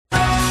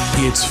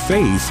It's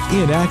faith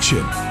in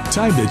action.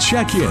 Time to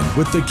check in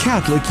with the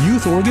Catholic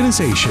Youth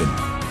Organization.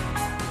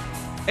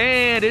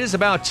 And it is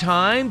about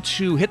time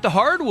to hit the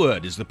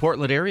hardwood as the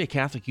Portland Area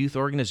Catholic Youth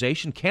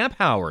Organization, Camp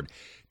Howard,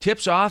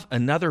 tips off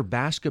another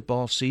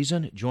basketball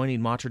season.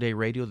 Joining Mater Dei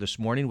Radio this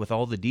morning with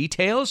all the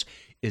details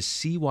is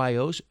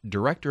CYO's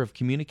Director of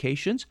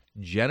Communications,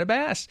 Jenna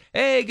Bass.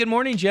 Hey, good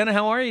morning, Jenna.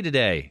 How are you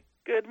today?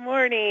 Good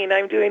morning.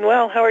 I'm doing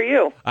well. How are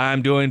you?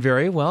 I'm doing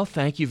very well.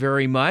 Thank you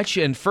very much.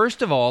 And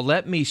first of all,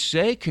 let me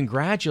say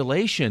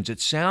congratulations. It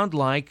sounded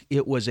like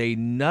it was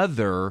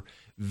another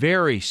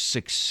very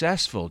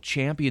successful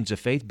Champions of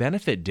Faith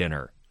benefit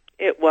dinner.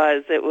 It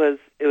was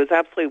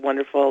absolutely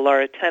wonderful.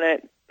 Laura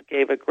Tennant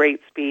gave a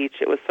great speech.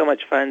 It was so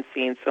much fun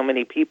seeing so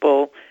many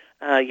people.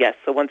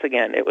 So once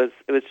again, it was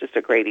just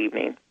a great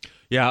evening.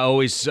 Yeah,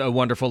 always a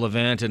wonderful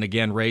event, and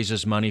again,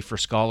 raises money for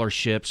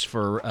scholarships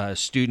for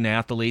student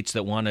athletes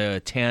that want to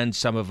attend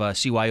some of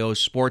CYO's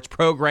sports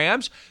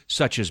programs,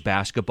 such as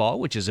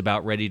basketball, which is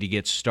about ready to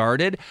get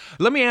started.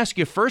 Let me ask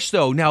you first,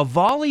 though, now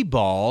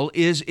volleyball,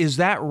 is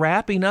that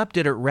wrapping up?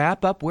 Did it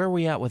wrap up? Where are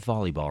we at with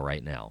volleyball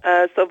right now?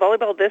 So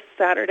volleyball this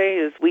Saturday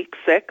is week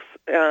 6,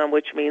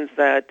 which means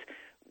that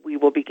we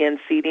will begin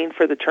seeding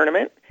for the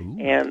tournament. Ooh.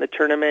 And the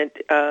tournament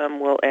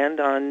will end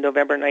on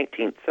November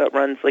 19th, so it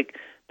runs like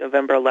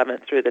November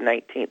 11th through the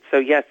 19th. So,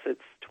 yes,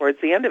 it's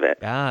towards the end of it.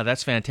 Ah,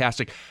 that's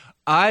fantastic.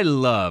 I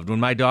loved, when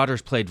my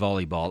daughters played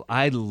volleyball,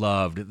 I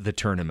loved the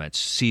tournaments,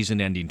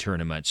 season-ending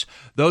tournaments.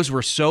 Those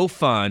were so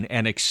fun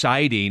and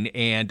exciting,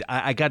 and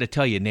I got to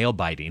tell you,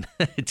 nail-biting,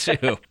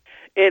 too.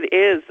 It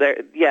is.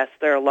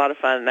 They're a lot of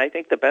fun. And I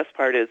think the best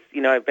part is,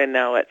 I've been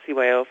now at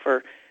CYO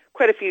for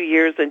quite a few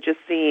years and just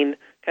seeing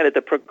kind of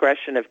the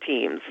progression of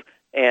teams.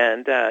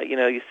 And,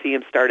 you see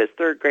them start as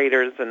third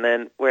graders and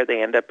then where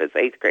they end up as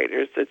eighth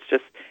graders.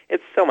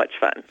 It's so much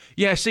fun.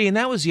 Yeah, see, and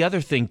that was the other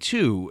thing,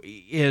 too,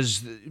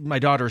 is my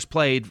daughters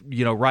played,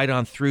 right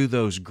on through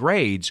those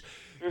grades.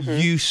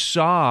 Mm-hmm. You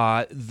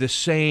saw the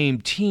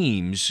same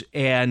teams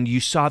and you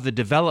saw the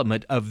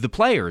development of the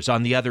players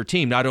on the other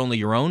team, not only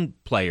your own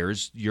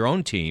players, your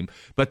own team,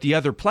 but the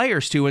other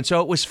players too. And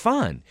so it was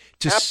fun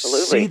to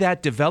see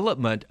that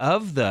development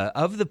of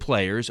the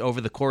players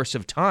over the course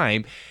of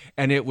time.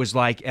 And it was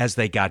like as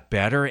they got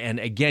better. And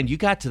again, you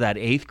got to that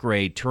 8th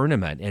grade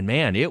tournament and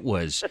man, it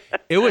was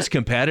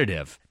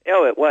competitive.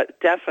 Oh, it was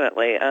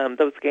definitely.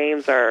 Those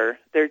games they're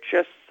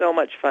just so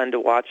much fun to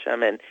watch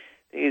them. And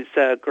these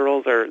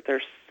girls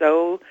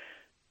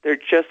they're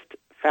just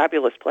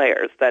fabulous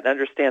players that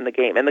understand the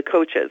game. And the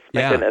coaches,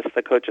 my goodness,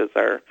 the coaches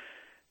are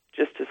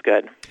just as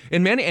good.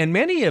 And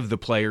many of the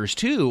players,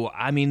 too,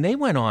 I mean, they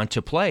went on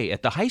to play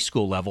at the high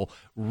school level,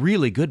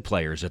 really good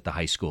players at the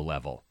high school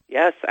level.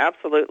 Yes,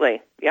 absolutely.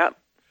 Yep.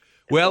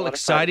 Well,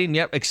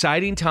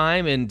 exciting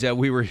time, and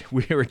we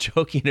were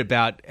joking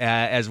about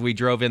as we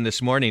drove in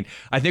this morning.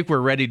 I think we're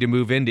ready to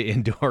move into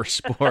indoor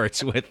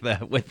sports with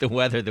the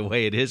weather the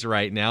way it is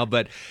right now.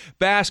 But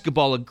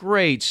basketball, a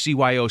great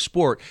CYO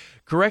sport.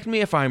 Correct me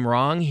if I'm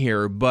wrong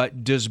here,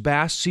 but does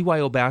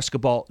CYO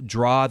basketball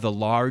draw the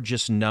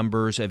largest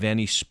numbers of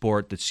any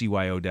sport that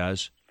CYO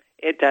does?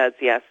 It does,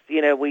 yes.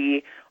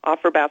 We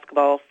offer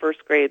basketball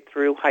first grade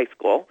through high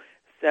school,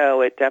 so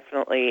it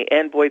definitely,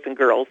 and boys and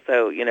girls,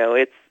 so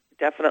it's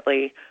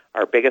definitely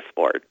our biggest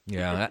sport.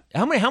 Yeah.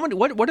 How many,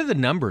 what are the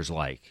numbers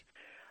like?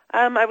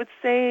 I would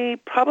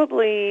say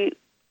probably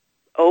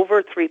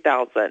over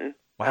 3,000.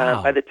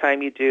 Wow. By the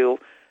time you do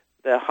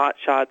the hot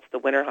shots, the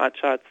winter hot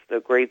shots, the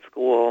grade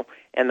school,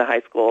 and the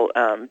high school,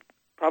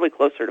 probably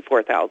closer to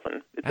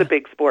 4,000. It's a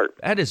big sport.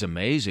 That is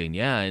amazing,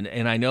 yeah.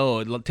 And I know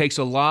it takes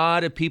a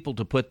lot of people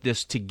to put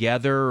this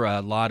together,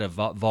 a lot of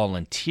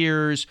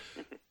volunteers,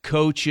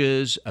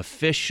 coaches,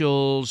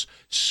 officials,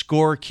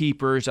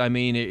 scorekeepers. I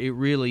mean, it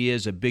really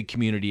is a big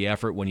community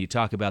effort when you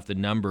talk about the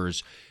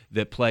numbers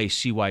that play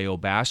CYO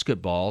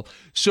basketball.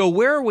 So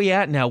where are we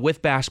at now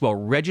with basketball?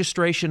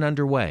 Registration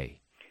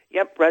underway?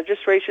 Yep,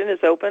 registration is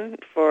open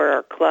for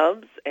our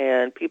clubs,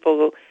 and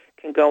people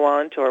can go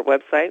on to our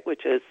website,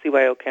 which is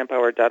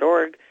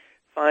cyocamphour.org,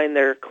 find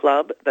their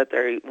club that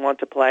they want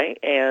to play,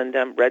 and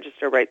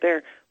register right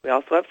there. We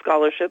also have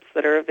scholarships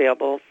that are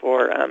available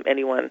for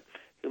anyone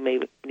who may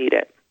need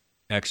it.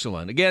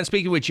 Excellent. Again,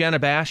 speaking with Jenna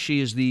Bass,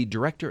 she is the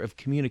Director of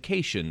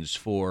Communications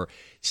for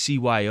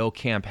CYO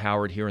Camp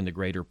Howard here in the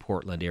greater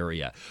Portland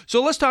area.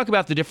 So let's talk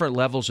about the different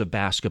levels of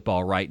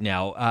basketball right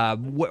now.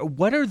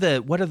 What are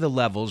the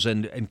levels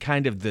and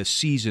kind of the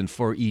season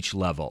for each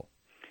level?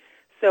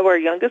 So our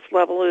youngest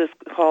level is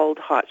called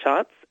Hot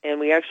Shots, and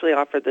we actually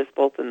offer this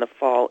both in the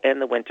fall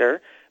and the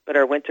winter, but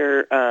our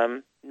winter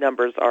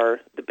numbers are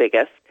the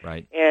biggest.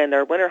 Right. And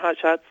our winter hot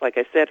shots, like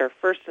I said, are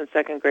first and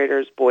second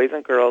graders, boys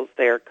and girls.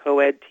 They are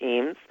co-ed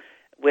teams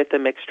with a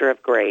mixture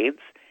of grades.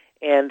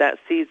 And that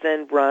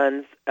season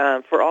runs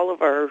for all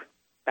of our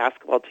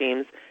basketball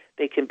teams.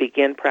 They can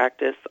begin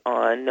practice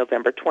on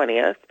November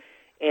 20th.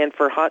 And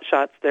for hot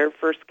shots, their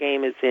first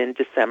game is in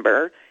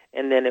December,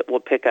 and then it will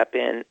pick up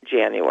in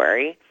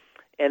January.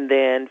 And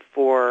then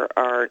for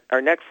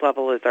our next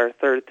level is our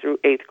 3rd through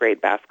 8th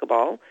grade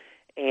basketball.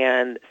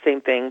 And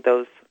same thing,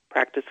 those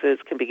Practices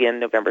can begin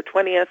November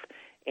 20th,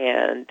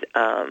 and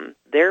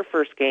their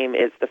first game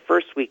is the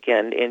first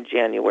weekend in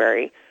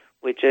January,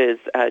 which is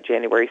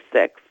January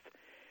 6th.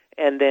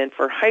 And then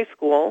for high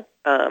school,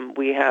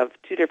 we have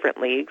two different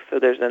leagues. So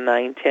there's a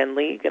 9-10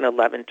 league and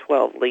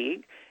 11-12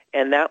 league.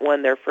 And that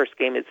one, their first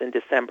game is in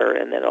December,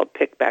 and then it'll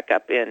pick back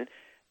up in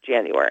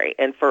January.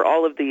 And for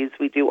all of these,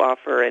 we do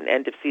offer an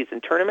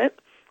end-of-season tournament,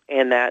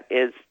 and that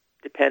is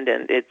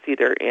dependent. It's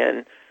either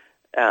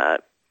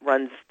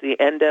runs the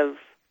end of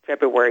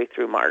February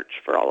through March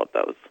for all of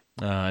those.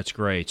 That's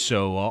great.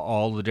 So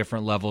all the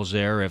different levels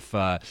there. If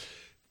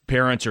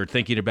parents are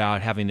thinking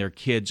about having their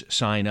kids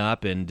sign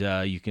up, and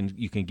you can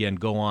again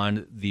go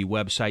on the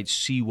website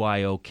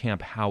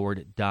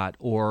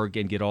cyocampHoward.org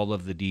and get all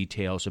of the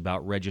details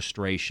about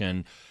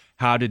registration,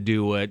 how to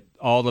do it,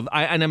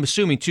 and I'm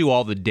assuming too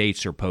all the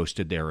dates are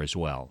posted there as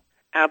well.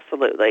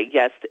 Absolutely,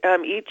 yes.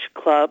 Each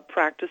club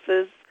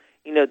practices.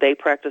 They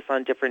practice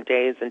on different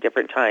days and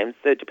different times.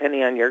 So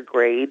depending on your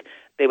grade,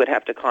 they would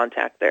have to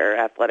contact their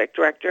athletic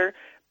director.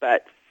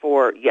 But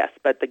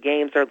the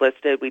games are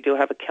listed. We do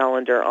have a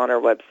calendar on our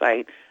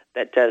website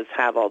that does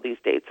have all these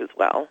dates as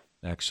well.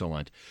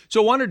 Excellent.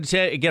 So I wanted to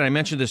say, again, I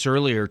mentioned this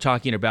earlier,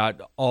 talking about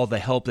all the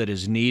help that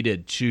is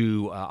needed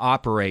to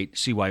operate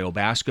CYO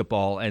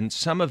Basketball, and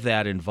some of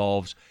that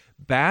involves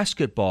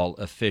basketball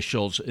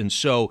officials. And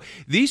so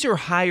these are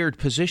hired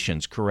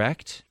positions,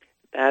 correct?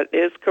 That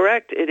is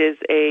correct. It is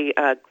a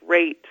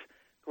great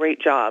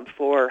job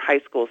for high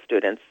school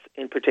students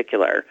in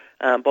particular.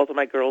 Both of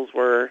my girls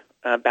were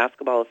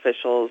basketball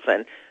officials,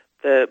 and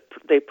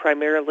they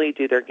primarily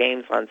do their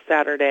games on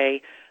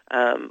Saturday.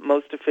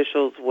 Most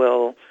officials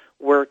will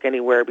work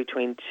anywhere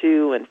between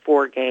 2 and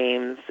 4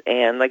 games,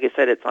 and like I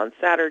said, it's on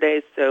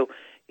Saturdays, so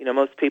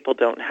most people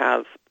don't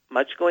have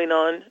much going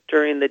on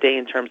during the day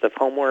in terms of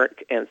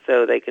homework, and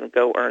so they can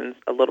go earn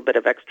a little bit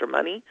of extra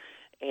money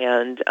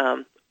and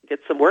get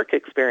some work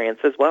experience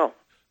as well.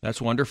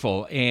 That's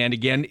wonderful. And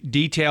again,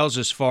 details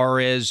as far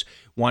as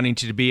wanting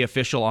to be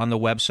official on the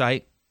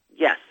website?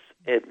 Yes.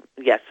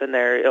 And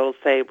there it'll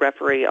say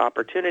referee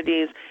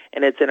opportunities,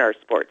 and it's in our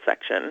sports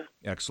section.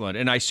 Excellent.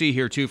 And I see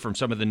here, too, from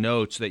some of the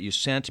notes that you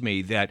sent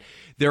me, that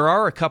there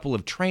are a couple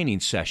of training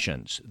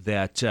sessions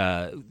that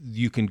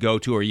you can go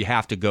to or you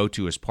have to go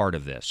to as part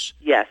of this.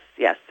 Yes.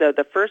 So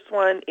the first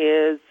one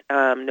is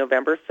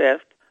November 5th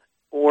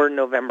or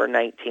November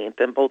 19th,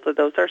 and both of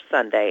those are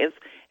Sundays.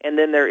 And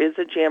then there is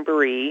a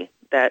jamboree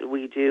that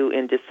we do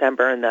in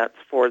December, and that's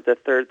for the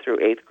 3rd through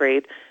 8th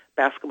grade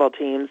basketball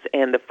teams.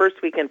 And the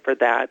first weekend for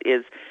that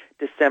is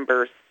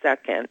December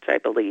 2nd, I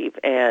believe,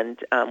 and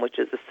which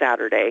is a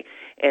Saturday.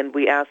 And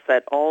we ask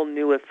that all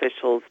new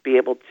officials be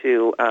able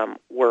to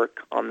work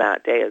on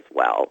that day as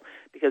well,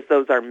 because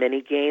those are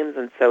mini games,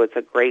 and so it's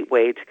a great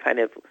way to kind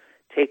of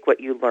take what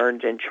you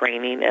learned in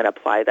training and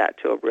apply that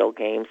to a real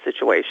game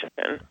situation.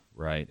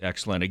 Right.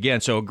 Excellent.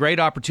 Again, so a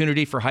great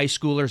opportunity for high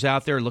schoolers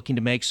out there looking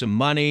to make some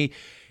money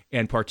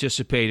and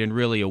participate in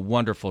really a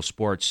wonderful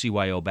sport,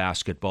 CYO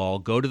Basketball.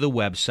 Go to the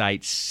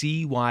website,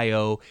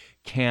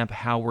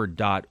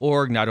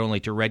 CYOCampHoward.org, not only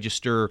to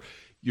register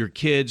your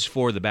kids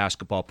for the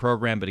basketball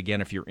program, but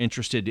again, if you're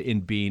interested in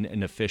being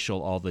an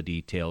official, all the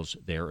details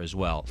there as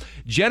well.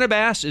 Jenna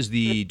Bass is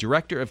the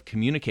Director of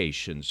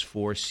Communications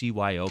for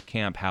CYO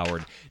Camp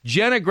Howard.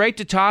 Jenna, great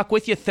to talk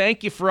with you.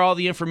 Thank you for all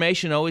the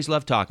information. Always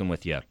love talking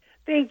with you.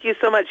 Thank you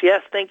so much.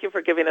 Yes, thank you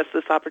for giving us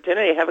this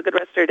opportunity. Have a good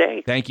rest of your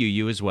day. Thank you.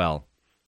 You as well.